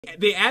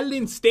They added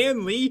in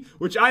Stan Lee,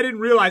 which I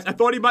didn't realize. I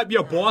thought he might be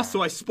a boss,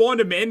 so I spawned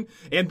him in,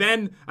 and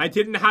then I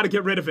didn't know how to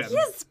get rid of him. He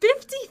has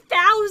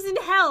 50,000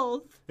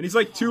 health. And he's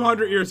like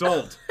 200 years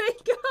old. Oh my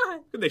god.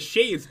 Look at the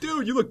shades.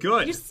 Dude, you look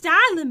good. You're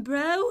styling,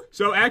 bro.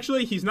 So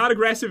actually, he's not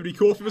aggressive. It'd be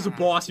cool if he was a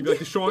boss. He'd be like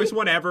the strongest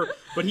one ever.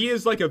 But he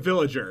is like a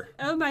villager.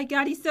 Oh my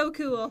god, he's so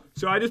cool.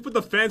 So I just put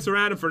the fence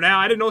around him for now.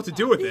 I didn't know what to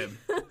do with him.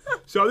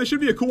 So this should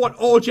be a cool one.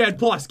 Oh, Jen,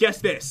 plus, guess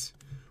this.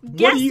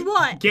 Guess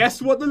what?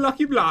 Guess what the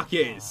lucky block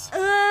is.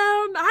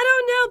 I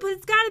don't know, but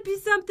it's gotta be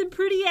something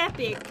pretty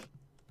epic.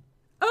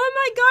 Oh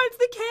my god, it's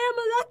the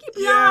Camel Lucky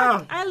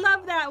Block! Yeah. I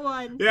love that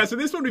one. Yeah, so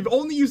this one, we've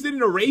only used it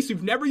in a race.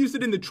 We've never used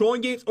it in the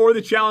trolling games or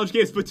the challenge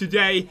games, but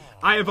today,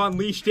 I have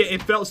unleashed it.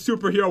 It felt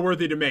superhero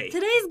worthy to me.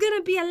 Today's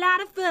gonna be a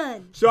lot of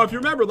fun. So if you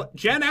remember,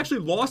 Jen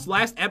actually lost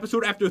last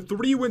episode after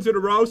 3 wins in a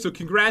row, so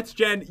congrats,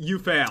 Jen, you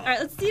failed.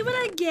 Alright, let's see what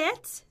I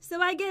get.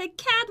 So I get a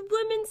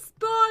Catwoman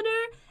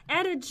spawner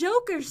and a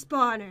Joker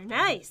spawner.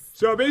 Nice.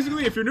 So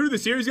basically, if you're new to the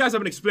series, guys, I'm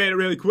going to explain it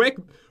really quick.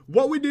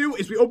 What we do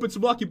is we open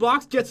some lucky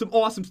blocks, get some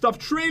awesome stuff,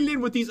 trade it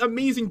in with these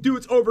amazing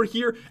dudes over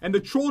here, and the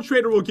troll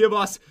trader will give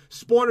us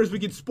spawners we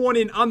can spawn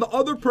in on the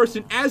other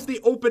person as they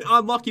open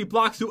on lucky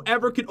blocks.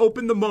 Whoever can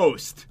open the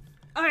most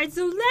Alright,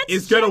 so let's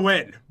is going to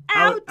win.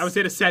 I would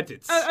say the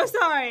sentence. Oh,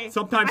 sorry.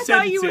 Sometimes I sentences.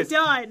 thought you were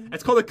done.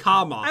 That's called a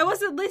comma. I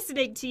wasn't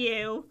listening to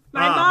you.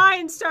 My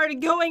mind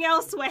started going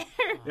elsewhere.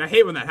 I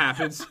hate when that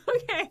happens.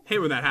 Okay. Hate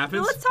when that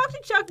happens. Well, let's talk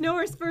to Chuck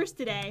Norris first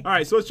today.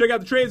 Alright, so let's check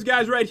out the trades,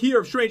 guys, right here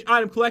of Strange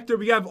Item Collector.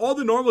 We have all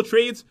the normal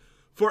trades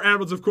for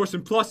emeralds, of course,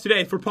 and plus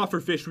today for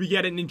pufferfish, we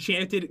get an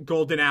enchanted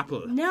golden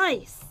apple.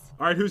 Nice.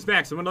 Alright, who's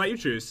next? I'm gonna let you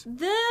choose.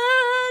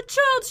 The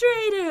Troll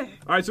Trader.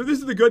 Alright, so this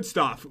is the good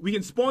stuff. We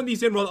can spawn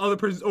these in while the other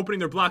person's opening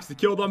their blocks to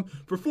kill them.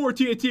 For 4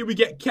 TNT, we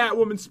get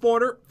Catwoman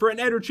spawner. For an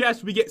ender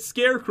chest, we get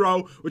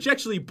Scarecrow, which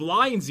actually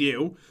blinds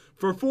you.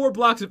 For 4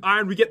 blocks of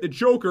iron, we get the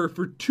Joker.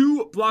 For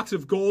 2 blocks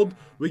of gold,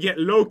 we get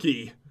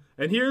Loki.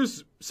 And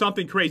here's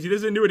something crazy. This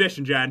is a new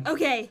addition, Jen.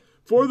 Okay.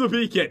 For the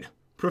beacon,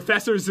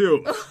 Professor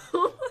Zoom.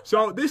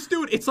 So this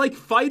dude, it's like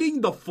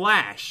fighting the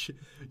Flash.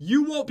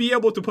 You won't be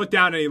able to put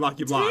down any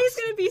lucky blocks. Today's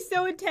gonna be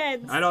so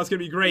intense. I know, it's gonna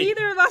be great.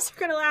 Neither of us are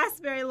gonna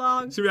last very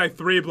long. It's gonna be like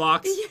 3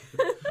 blocks.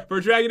 For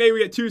Dragon Egg, we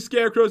get 2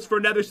 Scarecrows. For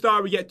Nether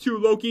Star, we get 2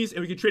 Lokis.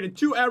 And we can trade in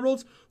 2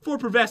 Emeralds for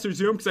Professor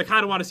Zoom, because I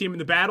kind of want to see him in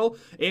the battle.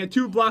 And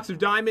 2 blocks of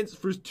Diamonds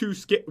for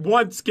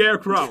 1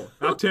 Scarecrow.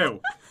 Not 2.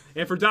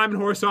 And for Diamond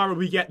Horse Armor,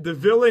 we get the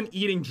Villain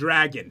Eating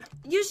Dragon.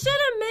 You should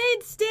have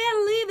made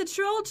Stan Lee the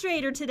Troll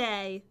Trader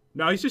today.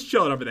 No, he's just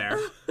chilling over there.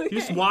 Okay.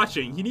 He's just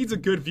watching. He needs a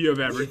good view of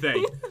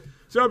everything.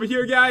 So over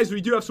here, guys,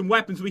 we do have some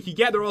weapons we can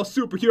get. They're all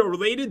superhero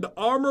related. The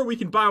armor we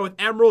can buy with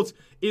emeralds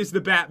is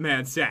the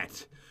Batman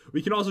set.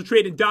 We can also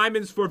trade in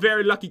diamonds for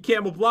very lucky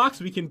camel blocks.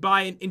 We can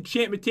buy an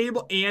enchantment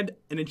table and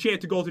an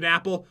enchanted golden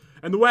apple.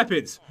 And the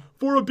weapons.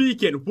 For a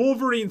beacon,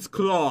 Wolverine's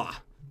Claw.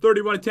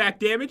 31 attack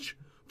damage.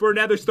 For a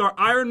Nether Star,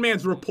 Iron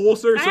Man's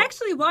Repulsor. I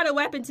actually want a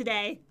weapon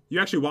today. You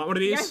actually want one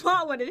of these? Yeah, I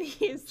want one of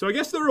these. So I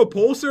guess the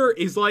Repulsor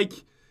is like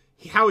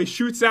how he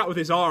shoots out with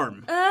his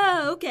arm.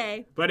 Oh,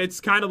 okay. But it's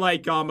kind of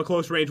like a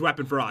close range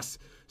weapon for us.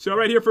 So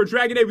right here for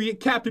Dragon Egg, we get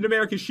Captain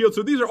America's shield.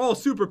 So these are all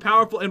super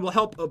powerful and will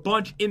help a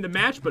bunch in the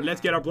match, but let's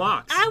get our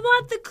blocks. I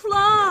want the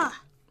claw.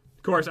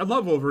 Of course, I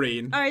love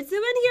Wolverine. Alright, so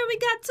in here we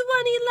got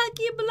 20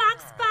 lucky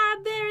blocks,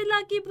 5 very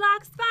lucky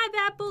blocks, 5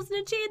 apples,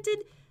 an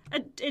a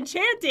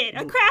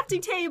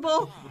crafting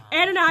table,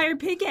 and an iron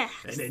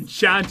pickaxe. An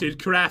enchanted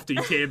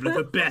crafting table of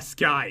the best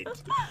kind.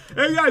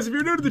 Hey guys, if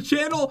you're new to the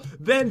channel,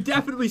 then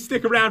definitely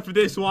stick around for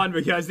this one,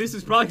 because this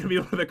is probably going to be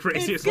one of the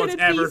craziest ones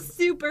ever. It's going to be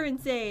super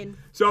insane.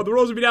 So the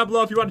rules will be down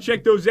below if you want to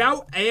check those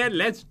out, and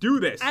let's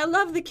do this. I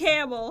love the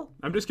camel.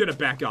 I'm just going to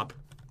back up.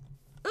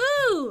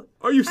 Ooh!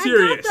 Are you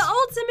serious? I got the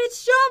ultimate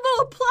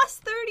shovel, plus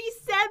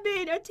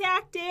 37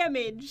 attack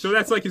damage. So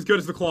that's like as good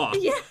as the claw.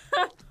 Yeah.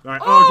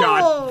 Alright, oh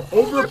god.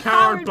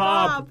 Overpowered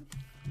Bob.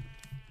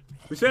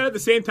 We said it at the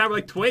same time,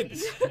 like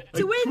twins. Like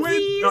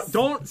Twinsies.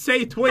 Don't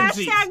say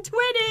twinsies. Hashtag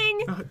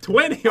twinning.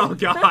 Twinning, oh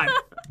god.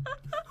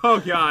 Oh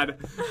god.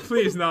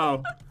 Please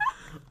no.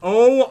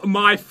 Oh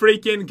my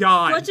freaking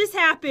god. What just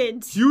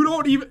happened? You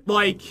don't even,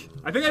 like,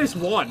 I think I just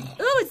won.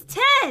 Ooh, it's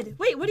Ted.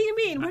 Wait, what do you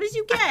mean? What did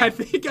you get? I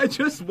think I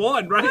just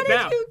won now. What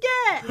did you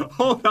get?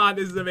 Hold on,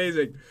 this is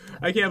amazing.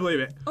 I can't believe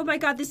it. Oh my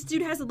god, this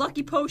dude has a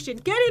lucky potion.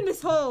 Get in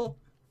this hole.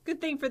 Good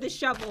thing for this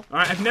shovel.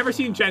 Alright, I've never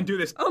seen Jen do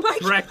this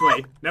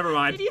correctly. God. Never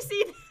mind. Did you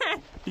see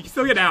that? He can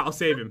still get out. I'll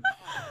save him.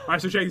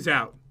 Alright, so check this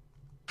out.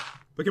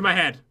 Look at my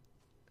head.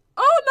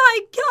 Oh my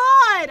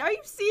god! Are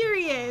you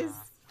serious?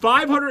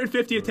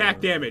 550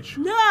 attack damage.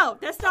 No,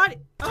 that's not.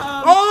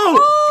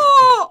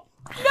 Oh!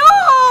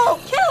 No!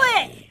 Kill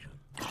it!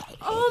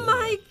 Oh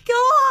my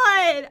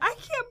god! I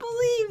can't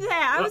believe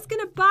that. I was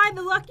gonna buy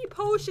the lucky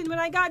potion when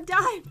I got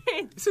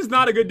diamonds. This is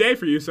not a good day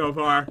for you so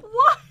far.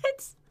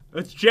 What?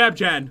 It's Jeb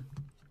Jen.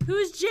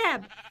 Who's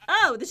Jeb?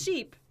 Oh, the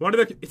sheep. One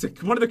of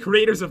the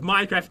creators of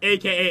Minecraft,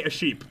 aka a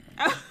sheep.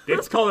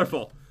 It's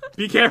colorful.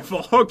 Be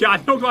careful. Oh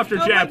god, don't go after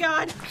Jeb. Oh my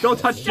god. Don't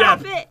touch Stop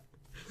Jeb. it.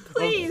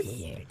 Please.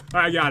 Oh.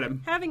 Alright, I got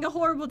him. Having a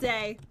horrible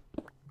day.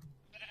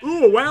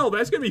 Ooh, well,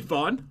 that's gonna be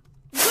fun.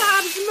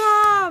 Bob's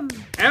mom!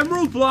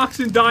 Emerald blocks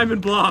and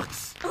diamond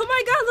blocks. Oh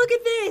my god, look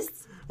at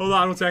this! Hold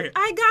on 1 second.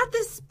 I got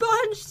the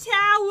sponge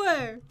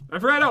tower! I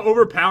forgot how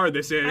overpowered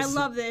this is. I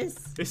love this.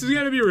 This is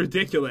gonna be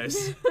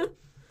ridiculous.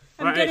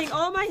 I'm getting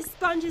all my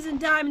sponges and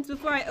diamonds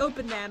before I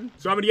open them.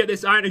 So I'm gonna get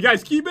this iron. And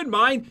guys, keep in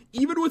mind,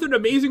 even with an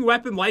amazing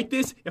weapon like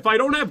this, if I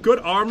don't have good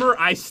armor,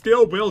 I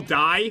still will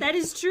die. That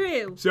is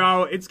true.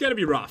 So it's gonna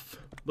be rough.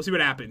 We'll see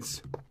what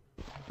happens.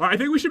 Alright, I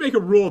think we should make a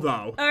rule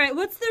though. Alright,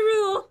 what's the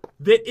rule?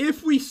 That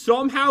if we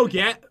somehow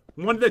get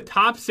one of the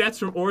top sets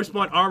from ore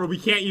spawn armor, we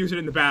can't use it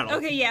in the battle.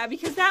 Okay, yeah,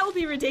 because that will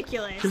be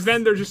ridiculous. Because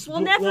then there just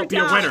we'll never won't be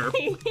die. a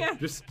winner. Yeah.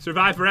 Just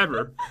survive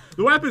forever.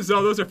 The weapons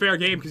though, those are fair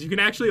game because you can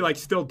actually like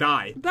still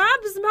die.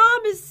 Bob's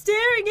mom is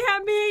staring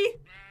at me.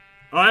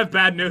 Oh, I have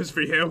bad news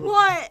for you.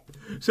 What?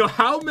 So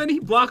how many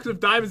blocks of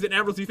diamonds and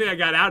emeralds do you think I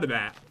got out of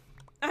that?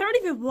 I don't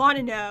even want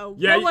to know.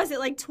 Yeah, what was it,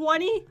 like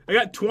 20? I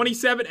got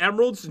 27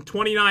 emeralds and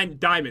 29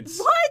 diamonds.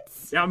 What?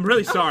 Yeah, I'm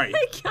really sorry.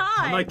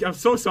 Oh my god. I'm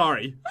so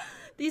sorry.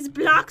 These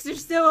blocks are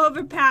so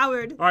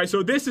overpowered. All right,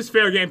 so this is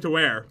fair game to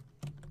wear.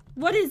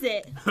 What is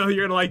it? Oh,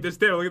 you're gonna like this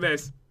too. Look at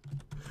this.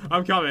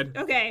 I'm coming.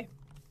 Okay.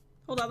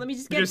 Hold on, let me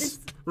just get this.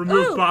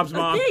 Remove Bob's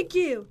mom. Thank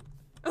you.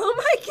 Oh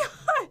my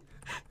god.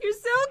 You're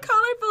so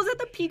colorful. Is that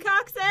the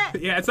peacock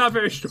set? Yeah, it's not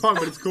very strong,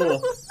 but it's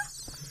cool.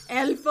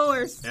 El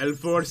Force. El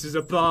Force is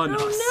upon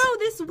us. Oh no,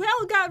 this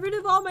well got rid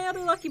of all my other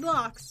lucky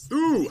blocks.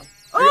 Ooh.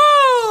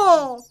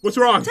 Oh! What's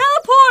wrong?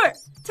 Teleport!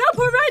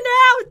 Teleport right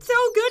now! It's so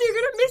good, you're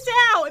gonna miss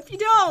out if you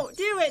don't.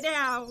 Do it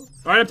now.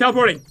 Alright, I'm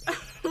teleporting.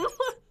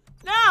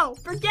 No,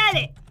 forget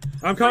it.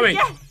 I'm coming.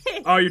 Forget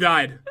it. Oh, you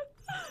died.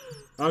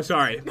 Oh,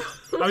 sorry.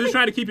 I was just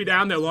trying to keep you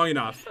down there long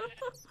enough.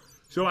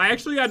 So I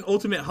actually got an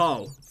ultimate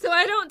hull. So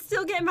I don't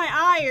still get my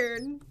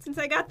iron since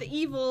I got the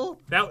evil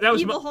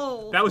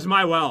hole. That was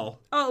my well.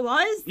 Oh, it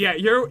was? Yeah,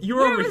 you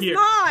were over here.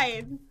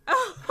 Mine?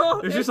 Oh,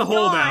 There's just a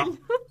hole now.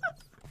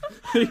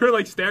 You're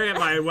like staring at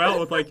my well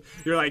with like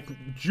your like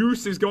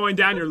juice is going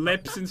down your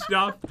lips and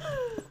stuff.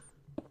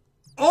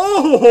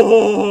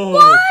 Oh!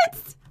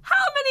 What?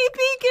 How many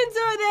beacons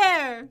are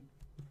there?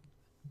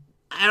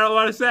 I don't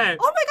want to say.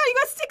 Oh my god, you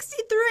got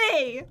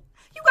 63!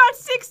 You got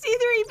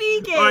 63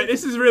 beacons! Alright,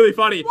 this is really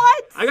funny.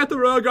 What? I got the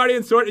Royal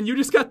Guardian sword and you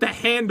just got the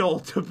handle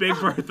to Big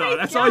Bertha.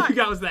 That's all you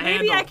got was the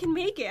handle. Maybe I can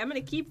make it. I'm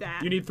gonna keep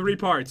that. You need 3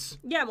 parts.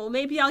 Yeah, well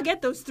maybe I'll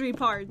get those 3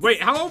 parts.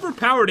 Wait, how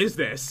overpowered is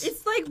this?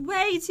 It's like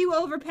way too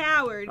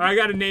overpowered. I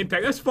got a name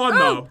tag. That's fun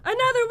though.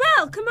 Another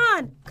well! Come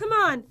on! Come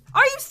on!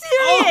 Are you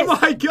serious? Oh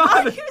my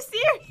god! Are you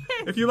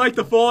serious? If you like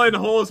to fall in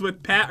holes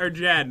with Pat or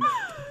Jen.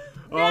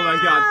 Oh my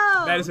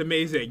god, that is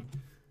amazing.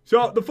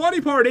 So the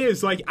funny part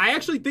is, like, I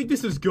actually think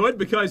this is good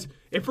because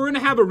if we're gonna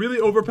have a really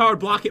overpowered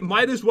block, it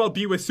might as well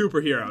be with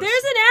superheroes.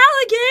 There's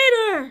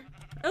an alligator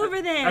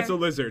over there. That's a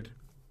lizard.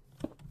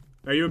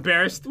 Are you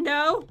embarrassed?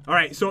 No. All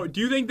right. So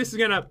do you think this is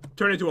gonna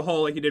turn into a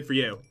hole like it did for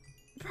you?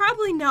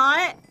 Probably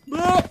not.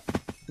 Oh,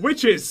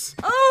 witches.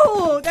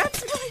 Oh,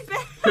 that's really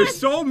bad. There's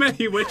so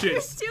many witches.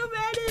 There's too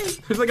many.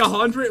 There's like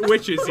 100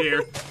 witches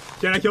here.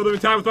 Can I kill them in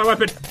time with my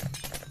weapon?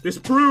 This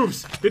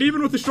proves that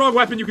even with a strong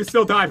weapon, you can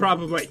still die,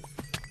 probably.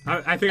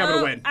 I think I'm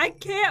gonna win. I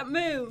can't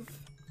move.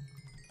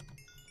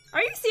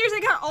 Are you serious? I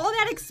got all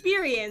that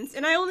experience,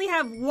 and I only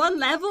have 1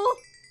 level?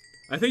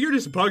 I think you're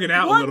just bugging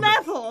out a 1 little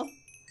bit. level.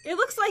 It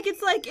looks like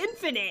it's like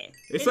infinite.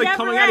 It's it like never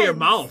coming out of your ends.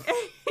 mouth.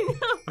 No,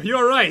 Are you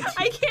alright?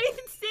 I can't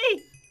even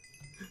see.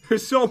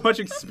 There's so much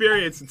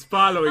experience, it's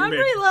following I'm me.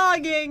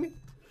 relogging.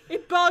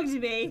 It bugged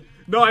me.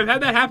 No, I've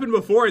had that happen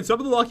before, and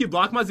some of the Lucky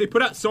Block mods, they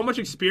put out so much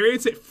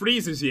experience, it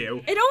freezes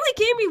you. It only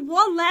gave me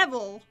 1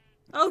 level.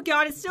 Oh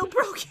god, it's still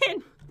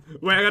broken.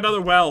 Wait, I got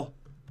another well.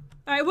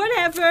 Alright,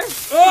 whatever.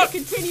 Oh!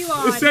 Continue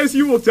on. It says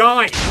you will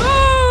die.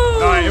 Oh!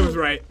 Alright, it was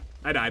right.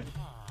 I died.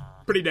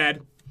 Pretty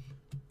dead.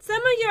 Some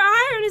of your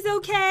iron is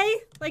okay.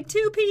 Like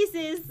 2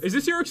 pieces. Is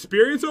this your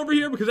experience over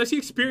here? Because I see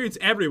experience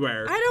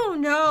everywhere. I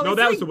don't know. No, it's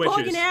that like was the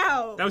witches. bugging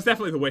out. That was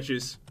definitely the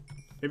witches.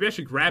 Maybe I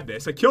should grab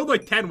this. I killed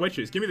like 10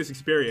 witches. Give me this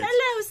experience.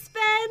 Hello,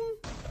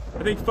 Sven.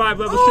 I think 5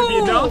 levels should be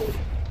enough.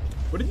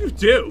 What did you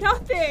do?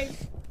 Nothing.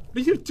 What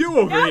did you do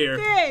over here?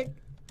 Nothing.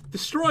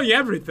 Destroying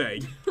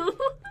everything.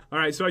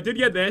 Alright, so I did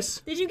get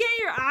this. Did you get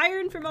your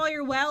iron from all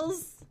your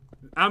wells?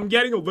 I'm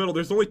getting a little.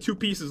 There's only 2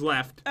 pieces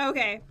left.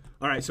 Okay.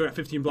 Alright, so I got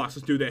 15 blocks.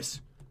 Let's do this.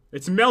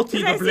 It's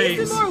Melty I the Blaze.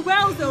 see some more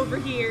wells over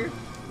here.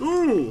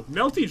 Ooh,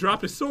 Melty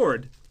dropped a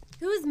sword.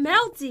 Who's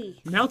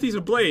Melty? Melty's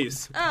a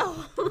blaze.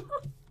 Oh.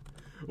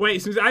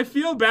 Wait, since I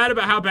feel bad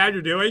about how bad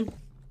you're doing.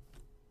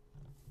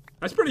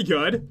 That's pretty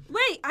good.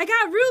 Wait, I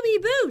got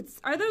ruby boots.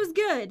 Are those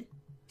good?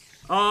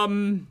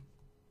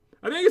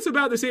 I think it's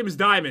about the same as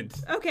Diamond.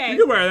 Okay. You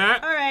can wear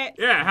that. All right.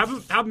 Yeah,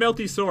 have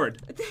Melty's sword.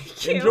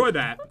 Thank you. Enjoy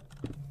that.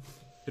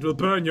 It will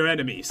burn your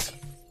enemies.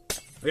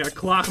 I got a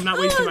clock. I'm not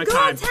wasting my gold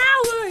time.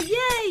 tower!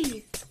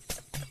 Yay!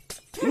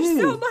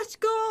 There's so much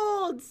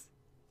gold.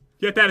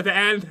 Get that at the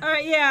end. All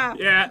right, yeah.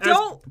 Yeah.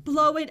 Don't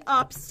blow it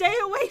up. Stay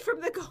away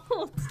from the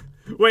gold.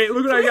 Wait,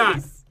 look what I got.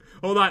 Please.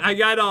 Hold on. I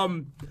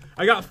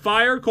got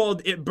fire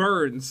called It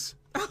Burns.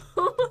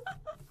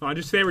 Come on,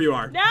 just stay where you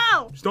are.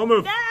 No! Just don't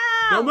move. No!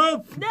 Don't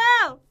move.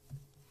 No!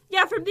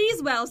 Yeah, from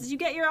these wells, did you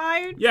get your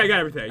iron? Yeah, I got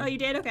everything. Oh, you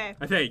did? Okay.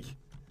 I think.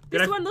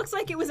 This one looks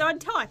like it was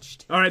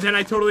untouched. All right, then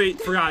I totally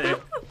forgot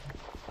it.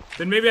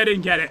 Then maybe I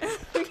didn't get it.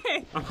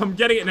 Okay. I'm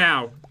getting it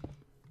now.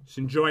 Just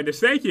enjoying this.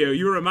 Thank you.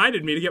 You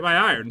reminded me to get my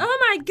iron. Oh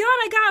my god,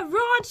 I got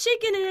raw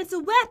chicken and it's a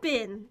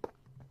weapon.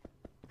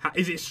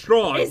 Is it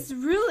strong? It's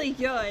really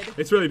good.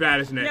 It's really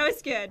bad, isn't it? No,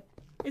 it's good.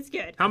 It's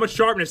good. How much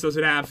sharpness does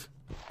it have?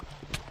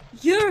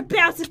 You're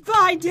about to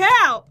find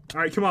out.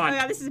 All right, come on. Oh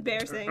god, this is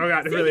embarrassing. Oh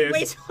god, it really is.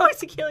 Way too long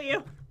to kill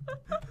you.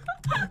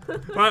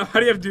 How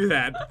do you have to do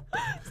that?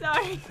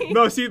 Sorry.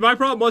 No, see, my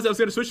problem was I was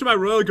going to switch to my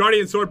Royal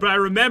Guardian sword, but I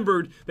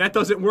remembered that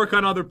doesn't work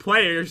on other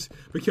players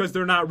because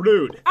they're not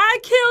rude. I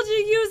killed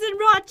you using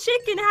raw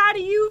chicken. How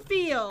do you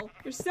feel?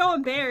 You're so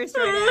embarrassed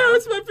right now.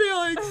 It's my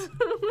feelings.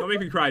 Don't make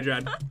me cry,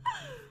 Jen.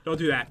 Don't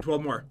do that.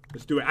 12 more.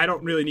 Let's do it. I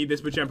don't really need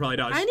this, but Jen probably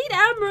does. I need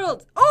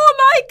emeralds. Oh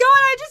my god,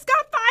 I just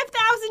got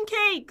 5,000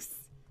 cakes.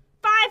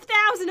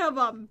 5,000 of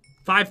them.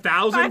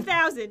 5,000?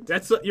 5,000.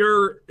 That's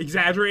you're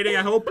exaggerating,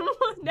 I hope.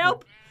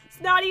 Nope.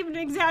 It's not even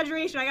an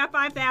exaggeration. I got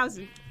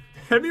 5,000.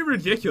 That'd be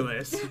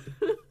ridiculous.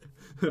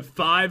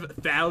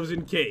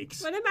 5,000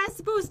 cakes. What am I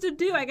supposed to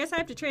do? I guess I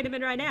have to trade them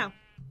in right now.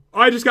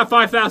 Oh, I just got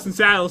 5,000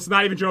 saddles.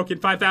 Not even joking.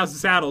 5,000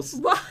 saddles.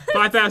 What?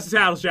 5,000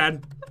 saddles,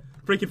 Jen.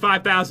 Freaking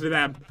 5,000 of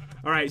them.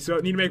 All right, so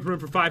I need to make room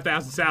for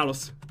 5,000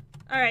 saddles.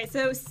 All right,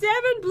 so 7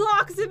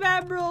 blocks of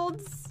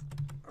emeralds.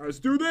 All right, let's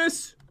do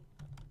this.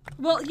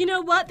 Well, you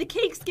know what? The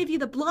cakes give you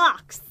the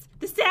blocks.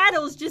 The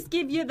saddles just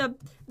give you the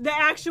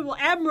actual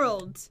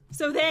emeralds.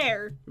 So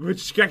there.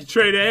 Which I can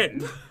trade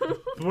in.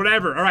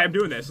 Whatever. All right, I'm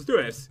doing this. Let's do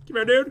this. Come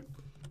here, dude.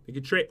 We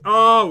can trade.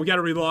 Oh, we got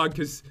to relog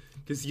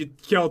because you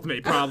killed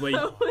me, probably.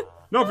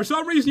 No, for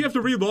some reason you have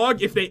to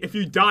relog if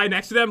you die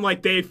next to them,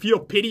 like they feel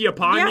pity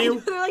upon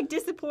you. They're like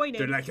disappointed.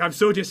 They're like, I'm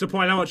so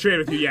disappointed. I won't trade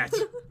with you yet.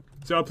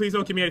 So please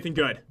don't give me anything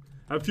good.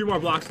 I have a few more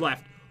blocks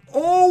left.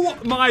 Oh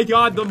my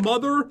god, the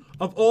mother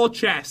of all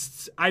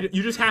chests.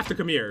 You just have to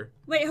come here.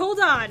 Wait,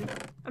 hold on.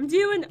 I'm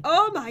doing,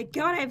 oh my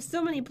god, I have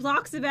so many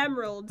blocks of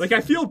emeralds. Like,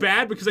 I feel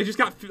bad because I just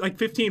got like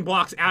 15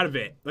 blocks out of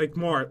it. Like,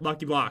 more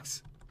lucky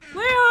blocks.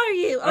 Where are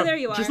you? Oh, there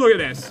you are. Just look at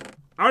this.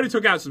 I already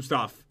took out some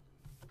stuff.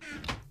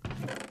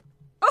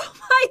 Oh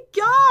my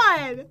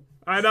god!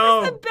 I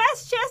know. This is the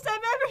best chest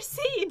I've ever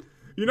seen.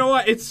 You know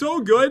what? It's so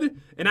good,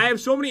 and I have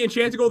so many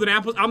enchanted golden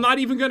apples, I'm not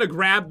even gonna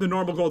grab the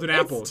normal golden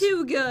apples. It's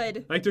too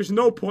good. Like, there's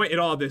no point at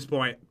all at this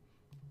point.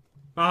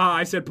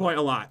 I said point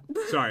a lot.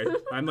 Sorry.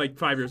 I'm like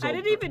 5 years old. I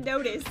didn't even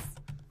notice.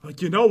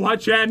 Like, you know what,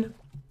 Jen?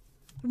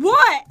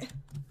 What?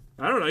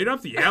 I don't know. You don't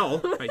have to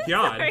yell. My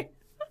God. Sorry.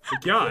 My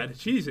God.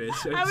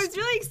 Jesus. I was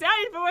really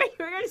excited for what you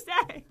were going to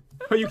say.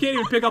 Oh, you can't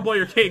even pick up all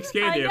your cakes,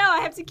 can you? I know.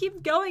 I have to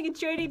keep going and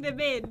trading them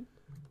in.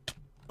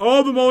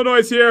 Oh, the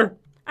Molinoid's here.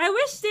 I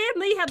wish Stan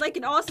Lee had like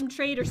an awesome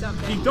trade or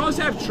something. He does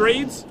have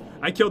trades.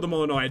 I killed the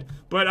Molinoid.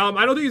 But I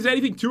don't think there's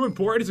anything too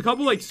important. It's a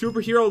couple like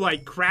superhero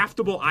like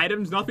craftable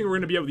items. Nothing we're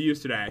gonna be able to use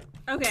today.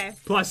 Okay.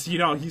 Plus, you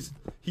know, he's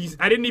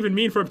I didn't even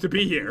mean for him to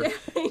be here.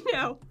 I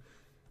know.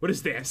 What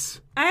is this?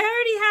 I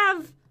already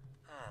have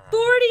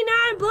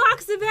 49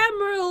 blocks of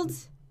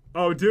emeralds.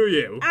 Oh, do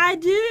you? I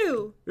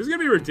do. This is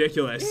gonna be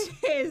ridiculous.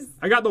 It is.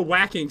 I got the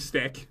whacking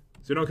stick,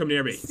 so don't come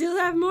near me. Still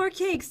have more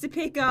cakes to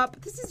pick up.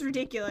 This is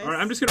ridiculous. All right,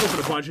 I'm just gonna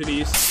open a bunch of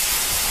these.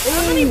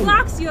 How many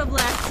blocks do you have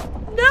left?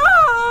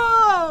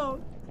 No!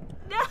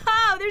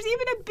 No! There's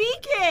even a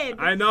beacon!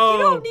 I know.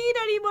 You don't need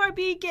any more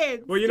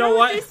beacons. Well, you know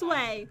what? This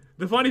way.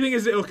 The funny thing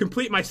is it'll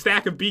complete my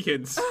stack of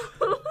beacons.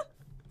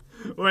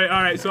 Wait,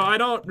 all right, so I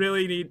don't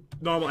really need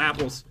normal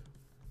apples.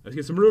 Let's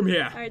get some room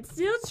here. All right,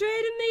 still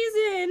trading these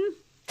in.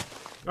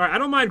 All right, I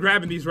don't mind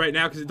grabbing these right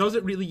now because it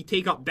doesn't really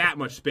take up that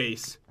much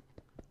space.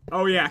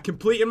 Oh yeah,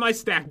 completing my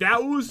stack.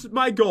 That was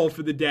my goal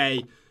for the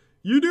day.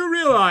 You do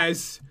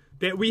realize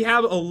that we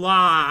have a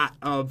lot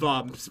of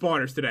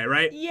spawners today,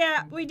 right?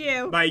 Yeah, we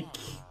do. Like,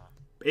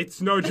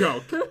 it's no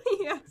joke.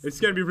 Yes. It's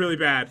gonna be really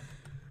bad.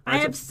 I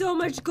have so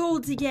much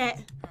gold to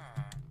get.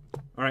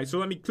 All right, so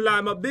let me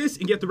climb up this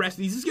and get the rest of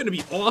these. This is gonna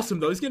be awesome,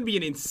 though. This is gonna be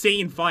an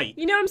insane fight.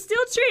 You know, I'm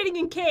still trading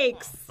in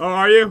cakes. Oh,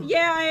 are you?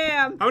 Yeah, I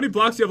am. How many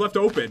blocks do you have left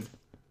to open?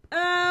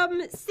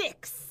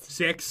 6.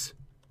 6.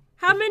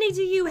 How many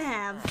do you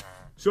have?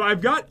 So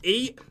I've got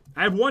 8.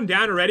 I have 1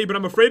 down already, but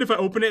I'm afraid if I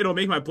open it, it'll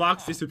make my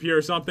blocks disappear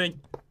or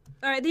something.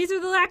 All right, these are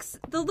the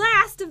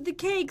last of the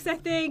cakes, I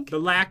think. The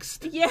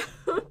laxed. Yeah.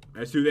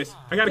 Let's do this.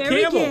 I got a There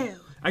we camel. go.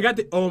 I got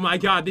the. Oh my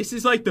God, this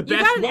is like the You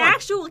best got an one.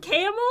 actual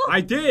camel?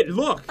 I did.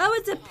 Look. Oh,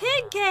 it's a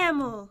pig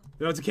camel.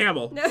 No, it's a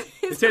camel. No,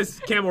 It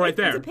says camel right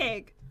there. It's a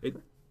pig. It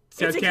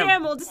says It's a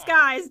camel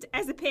disguised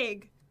as a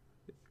pig.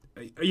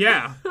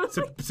 Yeah,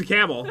 it's a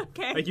camel.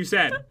 Okay. Like you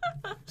said.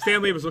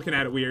 Stanley was looking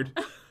at it weird.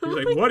 He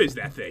was like, "What is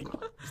that thing?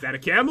 Is that a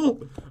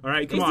camel?" All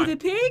right, come on. Is it a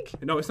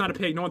pig? No, it's not a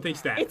pig. No one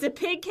thinks that. It's a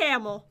pig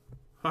camel.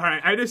 All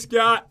right, I just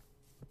got.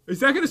 Is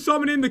that gonna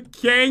summon in the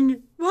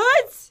king?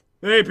 What?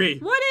 Maybe.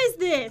 What is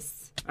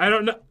this? I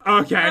don't know.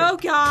 Okay. Oh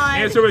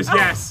God. Answer was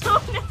yes.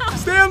 Oh no.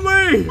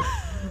 Stanley!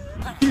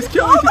 He's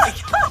killing. Oh my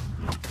God.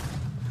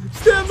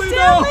 Stanley, Stanley,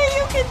 no!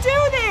 you can do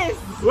this!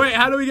 Wait,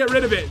 how do we get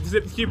rid of it? Does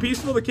it keep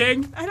peaceful, the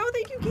king? I don't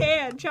think you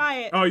can. Try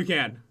it. Oh, you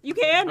can. You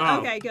can? Oh.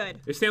 Okay, good.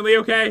 Is Stanley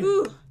okay?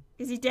 Ooh,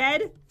 is he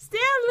dead?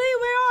 Stanley,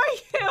 where are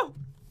you?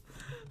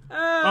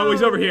 Oh,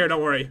 he's over here,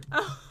 don't worry.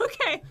 Oh,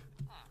 okay.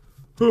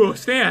 Ooh,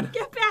 Stan.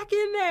 Get back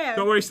in there.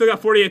 Don't worry, still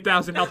got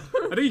 48,000 health.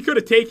 I think you could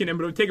have taken him,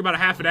 but it would take about a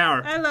half an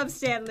hour. I love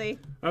Stanley.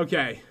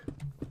 Okay.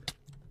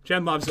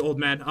 Jen loves the old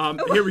man.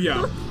 Here we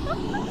go.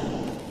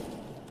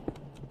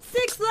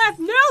 6 left.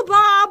 No,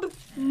 Bob.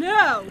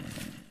 No.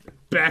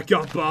 Back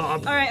up,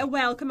 Bob. All right,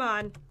 well, come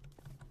on.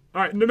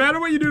 All right, no matter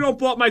what you do, don't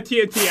blow up my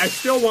TNT. I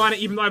still want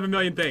it, even though I have a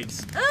million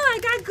things. Oh, I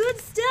got good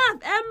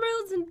stuff.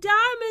 Emeralds and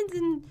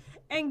diamonds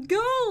and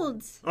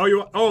gold.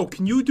 Oh,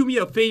 can you do me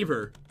a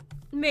favor?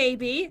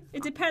 Maybe.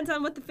 It depends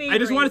on what the favor I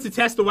just is. wanted to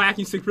test the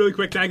whacking stick really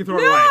quick, then I can throw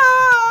it No! away.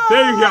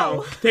 There you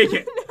go. Take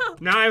it. No.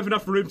 Now I have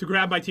enough room to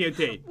grab my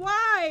TNT.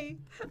 Why?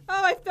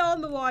 Oh, I fell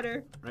in the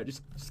water. All right,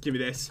 just give me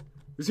this.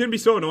 It's going to be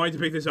so annoying to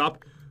pick this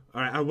up.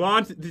 All right, I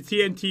want the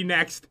TNT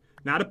next.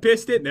 Not a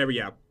piston. There we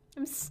go.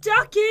 I'm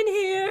stuck in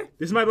here.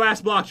 This is my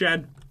last block,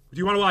 Jen. Do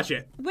you want to watch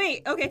it?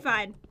 Wait, okay,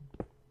 fine.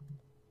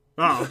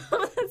 Oh.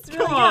 That's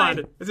really Come on.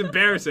 good. That's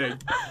embarrassing.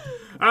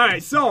 All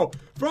right, so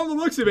from the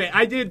looks of it,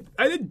 I did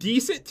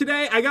decent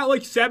today. I got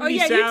like 70 Oh,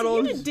 yeah,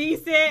 saddles. you did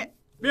decent.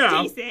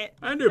 Yeah. Decent.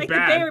 I didn't do like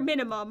bad. the bare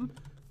minimum.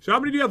 So how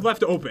many do you have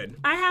left to open?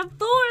 I have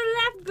 4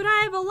 left, but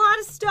I have a lot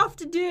of stuff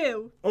to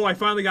do. Oh, I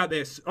finally got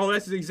this. Oh,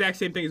 that's the exact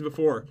same thing as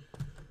before.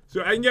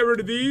 So I can get rid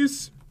of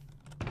these.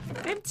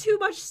 I have too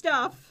much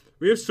stuff.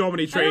 We have so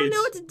many I trades. don't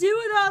know what to do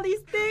with all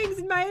these things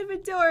in my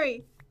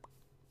inventory.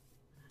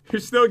 You're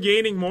still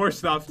gaining more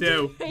stuff,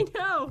 too. I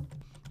know.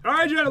 All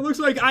right, Jen, it looks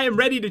like I am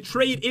ready to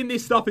trade in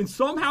this stuff, and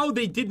somehow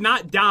they did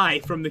not die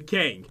from the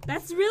king.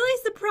 That's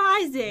really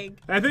surprising.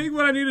 I think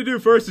what I need to do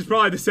first is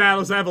probably the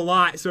saddles. I have a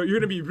lot, so you're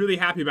going to be really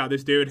happy about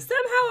this, dude.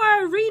 Somehow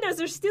our arenas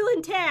are still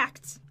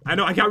intact. I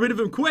know, I got rid of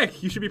them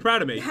quick. You should be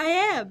proud of me. I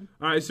am.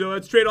 All right, so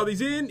let's trade all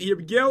these in. Here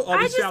we go. All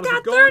I these just saddles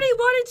are got gone.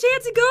 31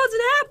 enchanted golds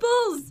and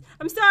apples.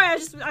 I'm sorry,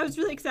 I was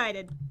really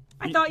excited.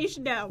 I thought you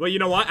should know. Well, you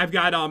know what? I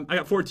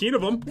got 14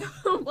 of them.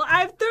 Well,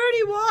 I have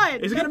 31.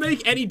 Is it going to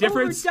make any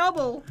difference? Over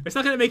double. It's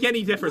not going to make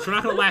any difference. We're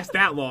not going to last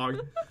that long.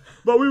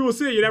 But we will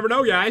see. You never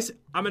know, guys.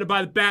 I'm going to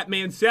buy the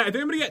Batman set. I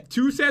think I'm going to get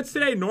 2 sets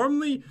today.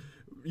 Normally,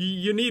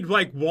 you need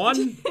like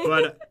 1.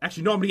 But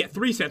actually, no, I'm going to get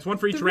 3 sets. 1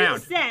 for each 3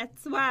 round.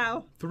 sets.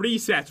 Wow. 3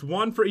 sets.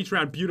 1 for each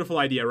round. Beautiful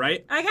idea,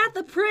 right? I got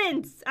the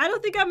prince. I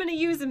don't think I'm going to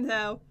use him,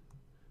 though.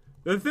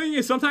 The thing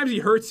is, sometimes he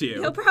hurts you.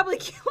 He'll probably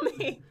kill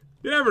me.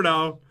 You never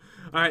know.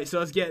 All right, so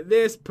let's get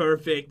this.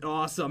 Perfect.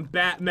 Awesome.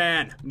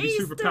 Batman. He's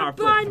super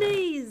powerful.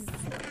 Bunnies.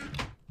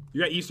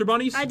 You got Easter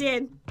bunnies? I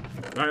did. All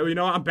right, well, you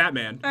know what? I'm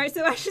Batman. All right,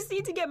 so I just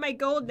need to get my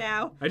gold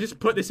now. I just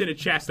put this in a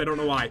chest. I don't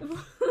know why.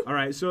 All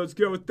right, so let's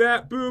go with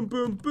that. Boom,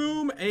 boom,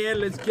 boom. And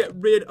let's get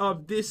rid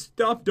of this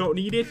stuff. Don't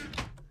need it.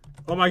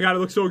 Oh, my God. It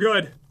looks so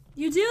good.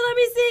 You do? Let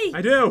me see.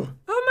 I do.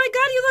 Oh, my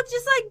God. You look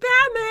just like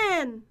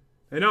Batman.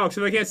 I know,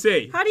 except I can't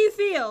see. How do you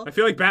feel? I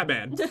feel like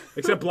Batman,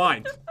 except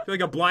blind. I feel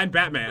like a blind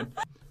Batman.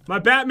 My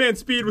Batman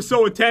speed was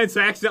so intense,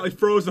 I accidentally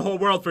froze the whole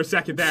world for a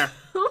second there.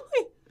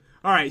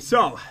 All right,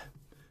 so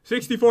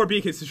 64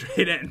 beacons to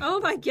trade in. Oh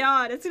my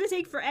God, it's gonna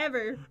take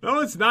forever. No,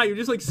 it's not. You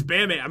just like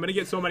spam it. I'm gonna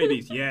get so many of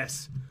these.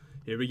 Yes.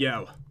 Here we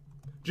go.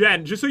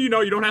 Jen, just so you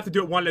know, you don't have to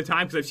do it one at a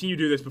time because I've seen you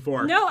do this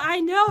before. No, I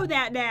know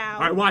that now.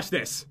 All right, watch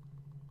this.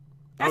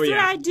 That's what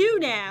I do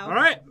now. All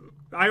right,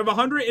 I have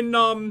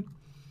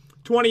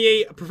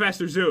 128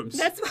 Professor Zooms.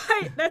 That's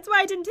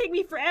why it didn't take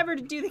me forever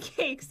to do the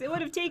cakes. It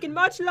would have taken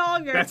much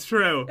longer. That's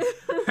true.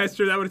 That's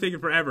true. That would have taken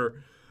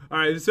forever. All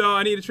right, so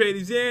I need to trade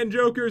these in,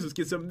 jokers. Let's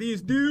get some of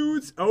these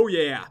dudes. Oh,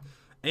 yeah.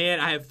 And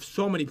I have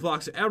so many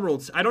blocks of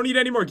emeralds. I don't need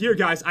any more gear,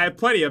 guys. I have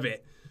plenty of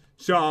it.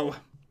 So,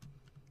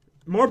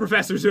 more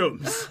Professor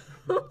Zooms.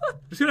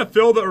 Just going to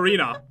fill the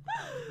arena.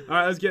 All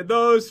right, let's get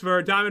those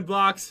for diamond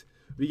blocks.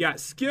 We got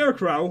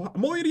Scarecrow.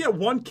 I'm only going to get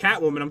 1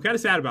 Catwoman. I'm kind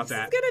of sad about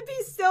that. It's going to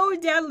be so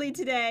deadly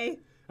today.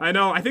 I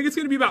know. I think it's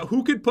going to be about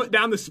who could put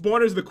down the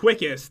spawners the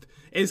quickest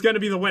is going to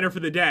be the winner for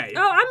the day.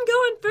 Oh, I'm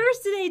going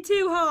first today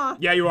too, huh?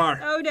 Yeah, you are.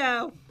 Oh,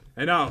 no.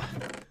 I know.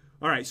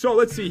 All right, so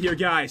let's see here,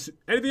 guys.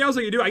 Anything else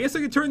I can do? I guess I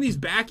could turn these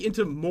back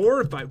into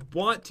more if I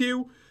want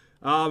to.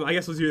 I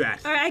guess let's do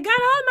that. All right, I got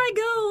all my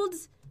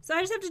golds, so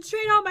I just have to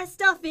trade all my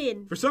stuff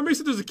in. For some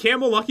reason, there's a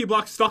camel lucky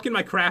block stuck in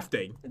my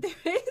crafting. There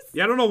is?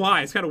 Yeah, I don't know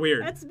why. It's kind of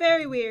weird. That's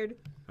very weird.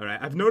 All right,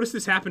 I've noticed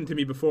this happen to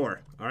me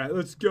before. All right,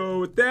 let's go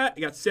with that. I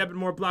got 7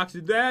 more blocks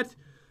of that.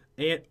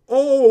 And,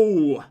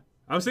 oh!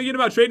 I was thinking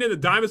about trading in the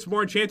diamonds for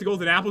more enchanted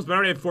golden apples, but I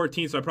already have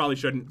 14, so I probably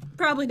shouldn't.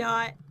 Probably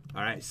not.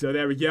 All right, so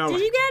there we go.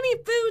 Did you get any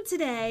food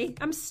today?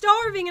 I'm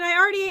starving and I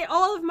already ate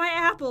all of my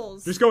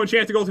apples. Just go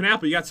enchanted golden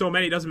apple. You got so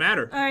many, it doesn't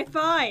matter. All right,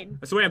 fine.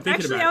 That's the way I'm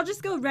thinking Actually, about it. I'll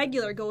just go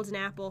regular golden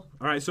apple.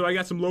 All right, so I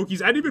got some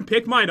Lokis. I didn't even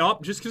pick mine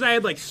up just because I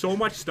had like so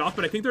much stuff,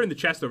 but I think they're in the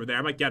chest over there.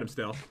 I might get them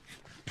still.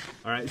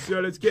 All right,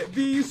 so let's get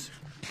these.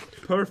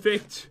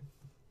 Perfect.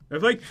 I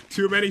have like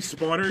too many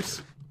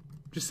spawners.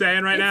 Just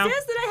saying right now. It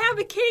says that I have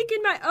a cake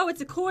in my... Oh,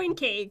 it's a coin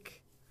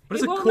cake. What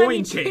is a won't let me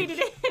coin trade cake?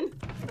 it in.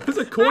 What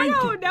What's a coin? I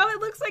don't know. It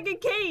looks like a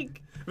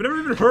cake. I've never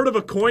even heard of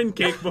a coin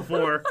cake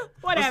before.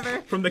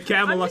 Whatever. From the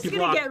Camel Lucky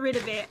Block. I'm just gonna get rid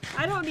of it.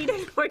 I don't need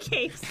any more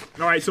cakes.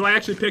 Alright, so I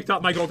actually picked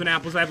up my golden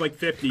apples. I have like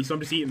 50, so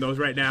I'm just eating those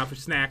right now for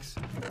snacks.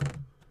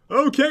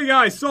 Okay,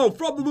 guys, so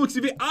from the looks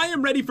of it, I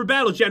am ready for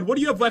battle, Jen. What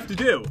do you have left to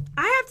do?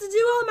 I have to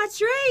do all my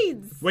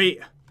trades.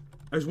 Wait,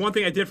 there's one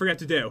thing I did forget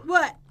to do.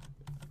 What?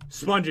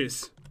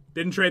 Sponges.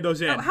 Didn't trade those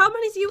in. Oh, how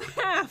many do you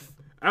have?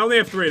 I only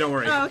have 3, don't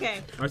worry. Oh,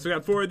 okay. Alright, so I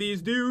got 4 of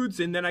these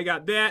dudes, and then I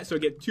got that, so I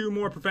get 2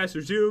 more Professor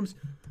Zooms.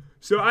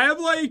 So I have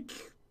like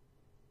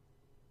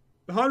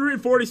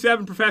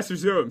 147 Professor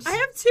Zooms. I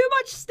have too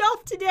much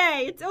stuff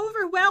today. It's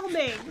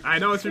overwhelming. I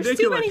know, it's There's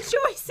ridiculous. too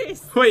many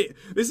choices. Wait,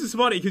 this is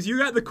funny, because you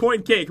got the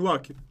coin cake,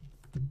 look.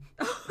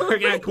 I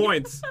got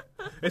coins.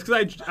 It's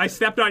because I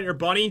stepped on your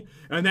bunny,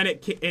 and then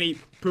he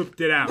pooped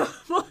it out.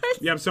 What?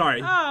 Yeah, I'm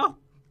sorry. Oh.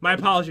 My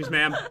apologies,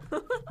 ma'am.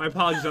 My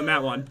apologies on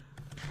that one.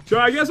 So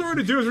I guess what we're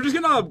going to do is we're just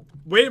going to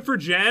wait for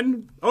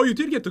Jen. Oh, you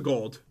did get the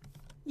gold.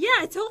 Yeah,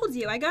 I told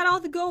you. I got all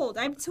the gold.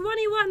 I have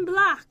 21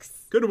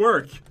 blocks. Good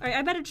work. All right,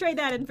 I better trade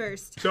that in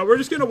first. So we're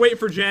just going to wait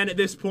for Jen at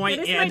this point.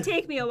 Yeah, this might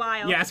take me a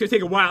while. Yeah, it's going to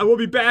take a while. We'll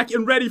be back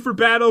and ready for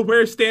battle.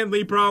 Where's Stan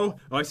Lee, bro?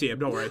 Oh, I see him.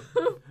 Don't worry.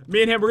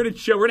 Me and him, we're going to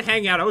chill. We're going to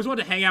hang out. I always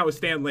wanted to hang out with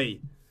Stan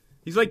Lee.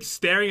 He's like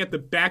staring at the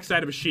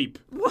backside of a sheep.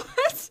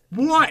 What?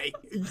 What?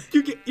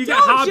 You got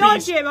Don't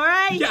hobbies. judge him, all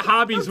right? You get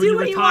hobbies He'll when you do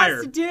what retire. he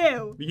wants to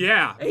do.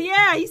 Yeah.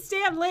 Yeah, he's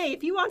Stan Lee.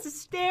 If he wants to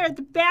stare at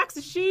the backs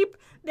of sheep,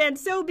 then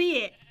so be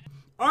it.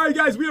 Alright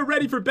guys, we are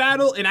ready for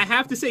battle, and I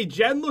have to say,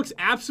 Jen looks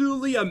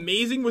absolutely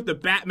amazing with the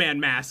Batman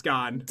mask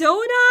on.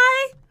 Don't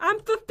I? I'm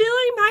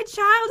fulfilling my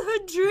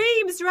childhood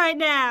dreams right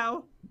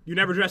now. You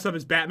never dressed up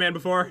as Batman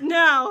before?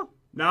 No.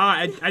 No,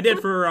 I did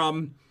for,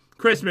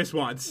 Christmas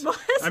once. What?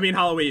 I mean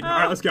Halloween.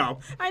 Alright, let's go.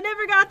 I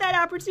never got that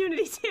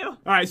opportunity to.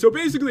 Alright, so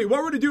basically,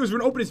 what we're gonna do is we're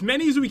gonna open as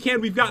many as we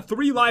can. We've got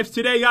 3 lives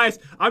today, guys.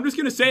 I'm just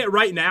gonna say it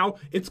right now.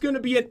 It's gonna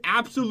be an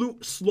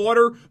absolute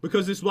slaughter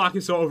because this block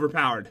is so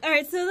overpowered.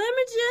 Alright, so let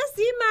me just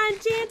eat my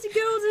enchanted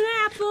golden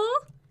apple,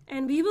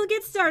 and we will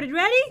get started.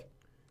 Ready?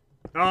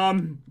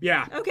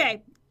 Yeah.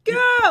 Okay, go!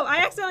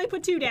 I accidentally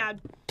put 2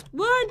 down.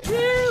 1, 2.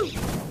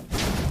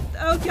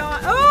 Oh,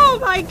 God. Oh,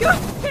 my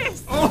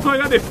goodness. Oh my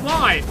god, they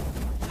fly!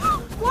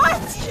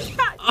 What?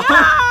 No!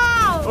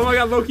 Oh my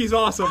god, Loki's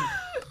awesome.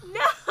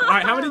 No!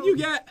 Alright, how many did you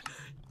get?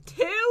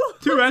 2?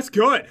 2, that's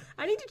good.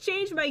 I need to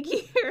change my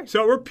gear.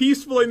 So we're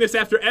peacefuling this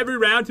after every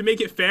round to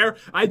make it fair.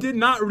 I did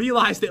not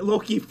realize that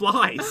Loki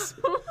flies.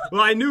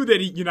 Well, I knew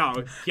that he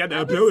had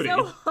the ability. That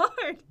was so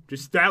hard.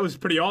 That was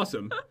pretty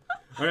awesome. All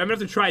right, I'm gonna have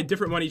to try a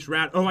different one each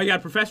round. Oh my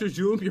god, Professor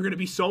Zoom, you're gonna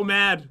be so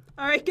mad.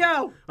 All right, go.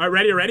 All right,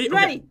 ready? Ready.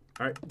 Okay.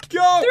 All right,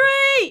 go.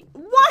 3.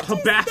 What A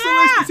is basilisk?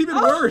 that? It's even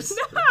worse.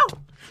 No.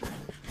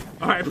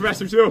 All right,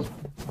 Professor Zoom.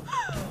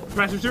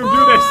 Professor Zoom, 4.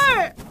 do this.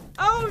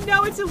 Oh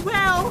no, it's a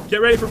well. Get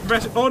ready for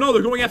Professor. Oh no,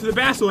 they're going after the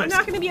basilisk. I'm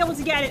not gonna be able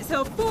to get it.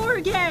 So 4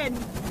 again.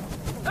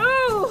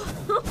 Oh.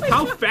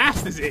 How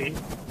fast is he?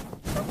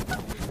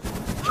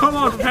 Come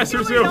on, Professor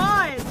What's Zoom. going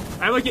on?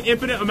 I have like an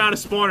infinite amount of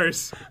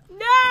spawners.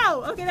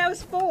 No. Okay, that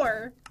was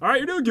 4. All right,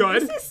 you're doing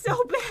good. This is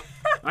so bad.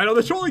 I know,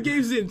 the trolling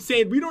games is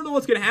insane. We don't know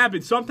what's going to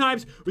happen.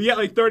 Sometimes we get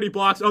like 30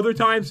 blocks. Other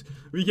times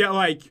we get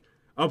like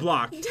a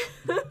block.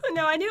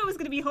 No, I knew it was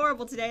gonna be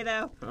horrible today,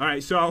 though. All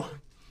right, so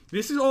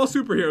this is all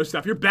superhero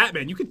stuff. You're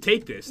Batman. You can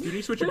take this. Did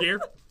you switch your gear?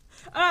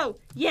 Oh,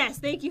 yes.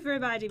 Thank you for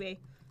reminding me.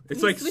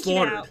 It's Let me like switch it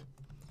slaughtered. out.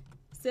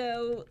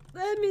 So,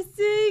 let me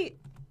see.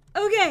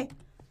 Okay.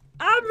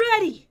 I'm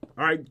ready.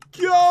 All right,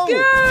 go!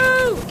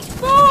 Go!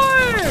 4!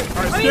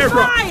 I mean,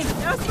 Scarecrow.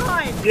 5! That was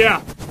 5.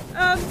 Yeah.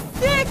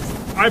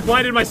 6! I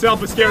blinded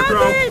myself with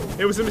Scarecrow. 7.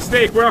 It was a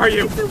mistake. Where are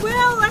you? The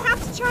well! I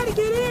have to try to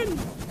get in!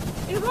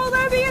 It won't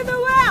let me in the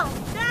well!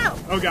 No!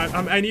 Oh god,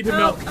 I need to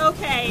milk.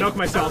 Okay. Milk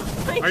myself.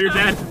 Oh my Are you God,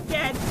 dead? I'm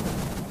dead.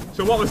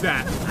 So what was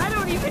that? I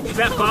don't even know. Is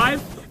that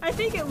 5? I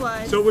think it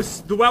was. So it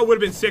was the well would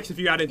have been 6 if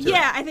you got into it.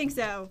 Yeah, I think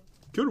so.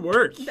 Good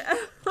work.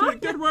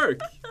 Good work.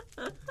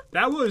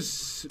 That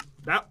was.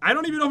 I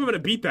don't even know if I'm gonna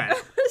beat that.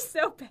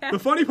 So bad. The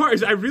funny part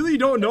is I really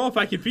don't know if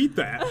I can beat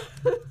that.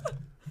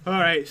 All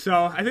right,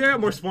 so I think I got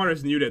more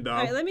spawners than you did, though. All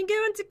right, let me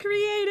go into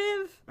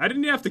creative. I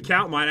didn't even have to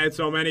count mine. I had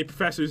so many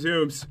Professor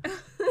Zooms.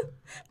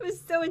 It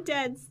was so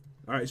intense.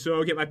 All right, so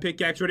I'll get my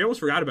pickaxe ready. I almost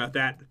forgot about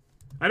that.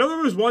 I know there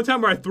was one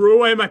time where I threw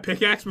away my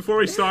pickaxe before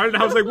we started.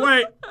 I was like,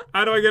 wait,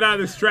 how do I get out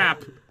of this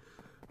trap?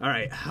 All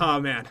right, oh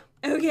man.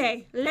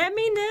 Okay, let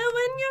me know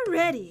when you're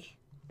ready.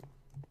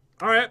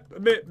 All right,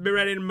 be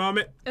ready in a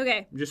moment.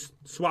 Okay. Just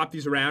swap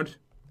these around,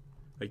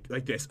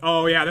 like this.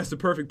 Oh yeah, that's the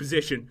perfect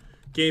position.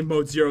 Game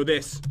mode 0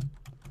 this.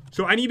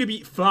 So I need to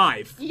beat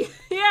 5.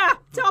 Yeah,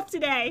 tough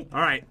today.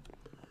 All right,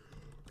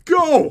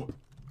 go.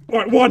 All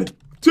right, 1,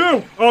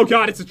 2. Oh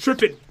god, it's a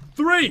tripping.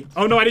 3.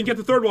 Oh no, I didn't get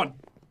the 3rd one.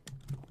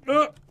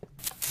 No.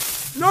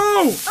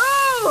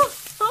 Oh!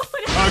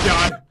 Oh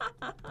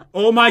god.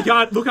 Oh my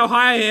god, look how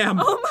high I am.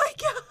 Oh my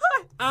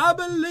god. I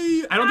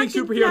believe. I don't think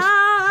can superheroes.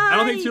 fly. I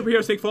don't think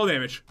superheroes take fall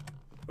damage.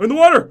 In the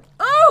water.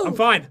 Oh! I'm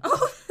fine.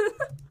 Oh.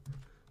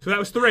 So that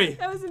was 3.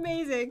 That was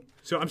amazing.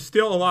 So I'm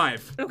still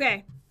alive.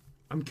 Okay.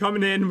 I'm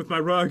coming in with my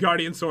Royal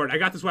Guardian sword. I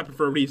got this weapon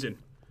for a reason.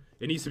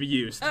 It needs to be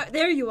used.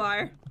 There you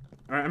are.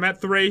 Alright, I'm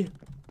at 3.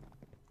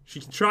 She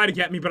can try to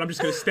get me, but I'm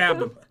just gonna stab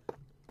them.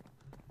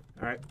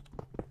 Alright.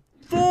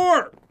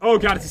 4! Oh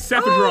god, it's a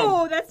Cephadrome.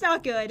 Oh, that's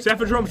not good.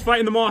 Cephadrome's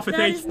fighting them off, I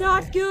think. That is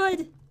not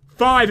good.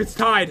 5, it's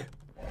tied.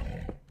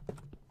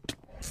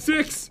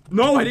 6!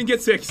 No, I didn't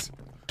get 6.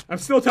 I'm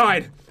still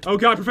tied. Oh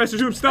god, Professor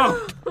Zoom,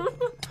 stop!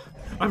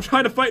 I'm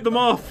trying to fight them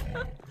off.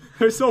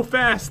 They're so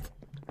fast.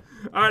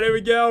 Alright, here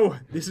we go.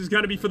 This is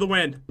gonna be for the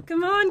win.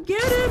 Come on,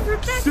 get him,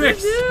 Professor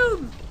 6.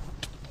 Zoom!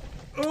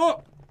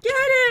 Oh! Get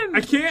him!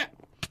 I can't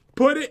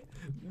put it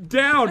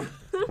down.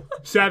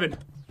 7. Do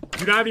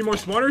you not have any more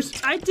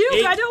spawners? I do,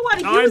 8, but I don't want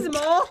to 9, use them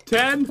all.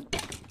 10,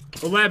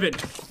 11.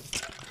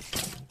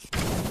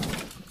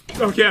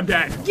 Okay, I'm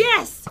dead.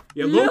 Yes!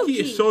 Yeah, Loki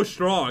is so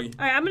strong.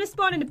 Alright, I'm gonna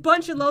spawn in a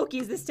bunch of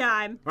Lokis this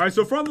time. Alright,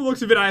 so from the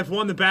looks of it, I have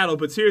won the battle,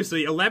 but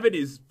seriously, 11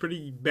 is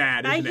pretty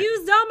bad, isn't it? I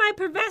used all my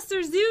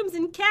Professor Zooms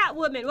and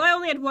Catwoman. Well, I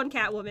only had one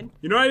Catwoman.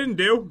 You know what I didn't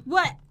do?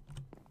 What?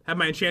 Have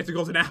my enchanted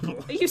golden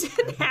apple. You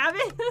didn't have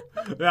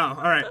it? No,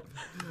 alright.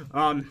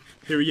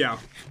 Here we go.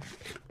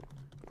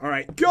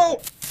 Alright,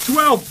 go!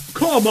 12!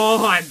 Come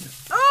on!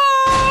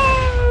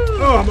 Oh!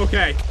 Oh, I'm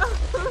okay.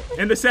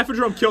 And the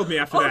Cephadrome killed me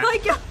after that. Oh my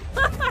god!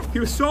 He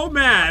was so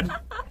mad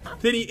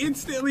that he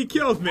instantly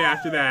killed me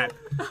after that.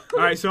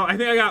 Alright, so I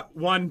think I got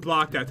 1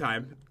 block that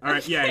time.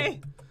 Alright, Okay.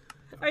 yay.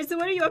 Alright, so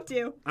what are you up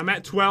to? I'm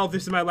at 12.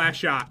 This is my last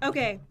shot.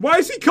 Okay. Why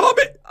is he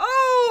coming?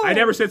 Oh! I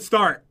never said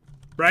start,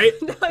 right?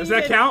 No, Does you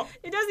that didn't. count?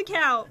 It doesn't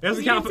count. It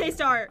doesn't You count. didn't say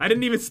start. I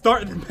didn't even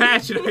start the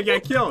match and I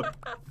got killed.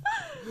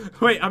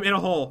 Wait, I'm in a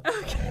hole.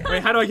 Okay.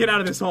 Wait, how do I get out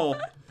of this hole?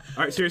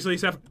 Alright, seriously,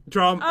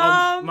 Cephadrome.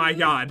 Oh my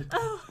god.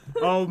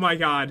 Oh my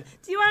god.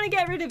 Do you want to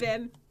get rid of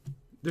him?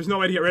 There's no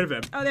way to get rid of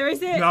him. Oh, there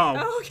is it? No.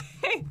 Oh,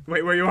 okay.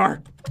 Wait, where you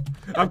are?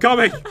 I'm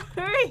coming.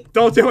 Hurry.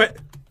 Don't do it.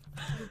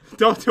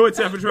 Don't do it,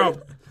 Cephadrome.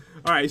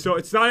 Alright, so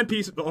it's not in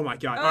peace. Oh my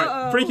god. Alright,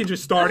 Uh-oh. freaking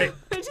just start it.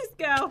 Just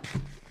go.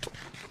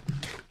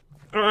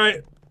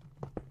 Alright.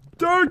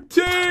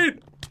 13!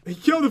 He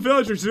killed the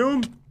villager,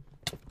 Zoom.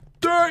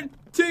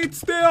 13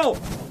 still!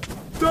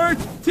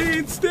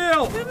 13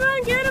 still! Come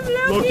on, get him,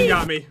 Loki. Loki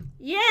got me.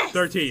 Yes.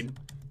 13.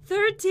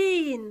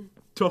 13.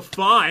 To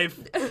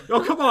 5?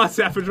 Oh, come on,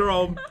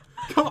 Cephadrome.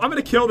 Come on, I'm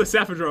gonna kill the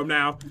Cephadrome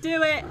now.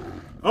 Do it.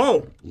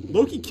 Oh,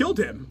 Loki killed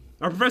him.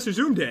 Our Professor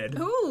Zoom did.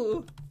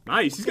 Ooh.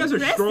 Nice, these guys are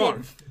Impressive.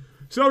 strong.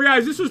 So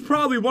guys, this was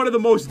probably one of the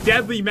most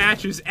deadly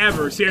matches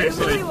ever, It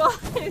seriously. really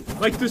was.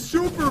 Like, the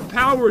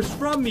superpowers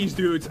from these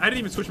dudes, I didn't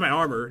even switch my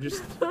armor,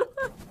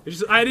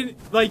 I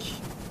didn't, like,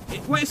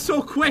 it went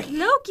so quick.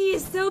 Loki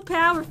is so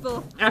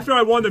powerful. After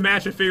I won the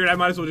match, I figured I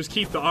might as well just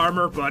keep the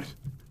armor, but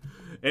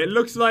it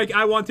looks like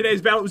I won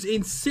today's battle. It was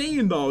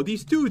insane, though.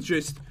 These dudes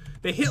just,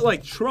 they hit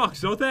like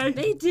trucks, don't they?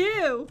 They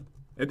do.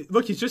 And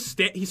look, he's just,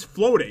 he's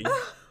floating.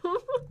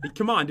 Hey,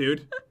 come on,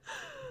 dude.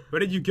 Where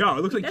did you go?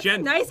 It looks like That's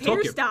Jen a nice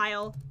took him.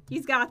 hairstyle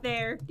he's got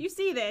there. You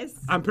see this?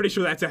 I'm pretty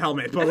sure that's a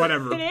helmet, but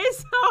whatever. It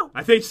is? Oh,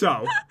 I think so.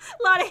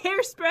 a lot of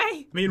hairspray.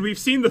 I mean, we've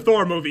seen the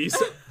Thor movies,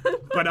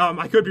 but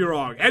I could be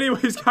wrong.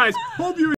 Anyways, guys, hope you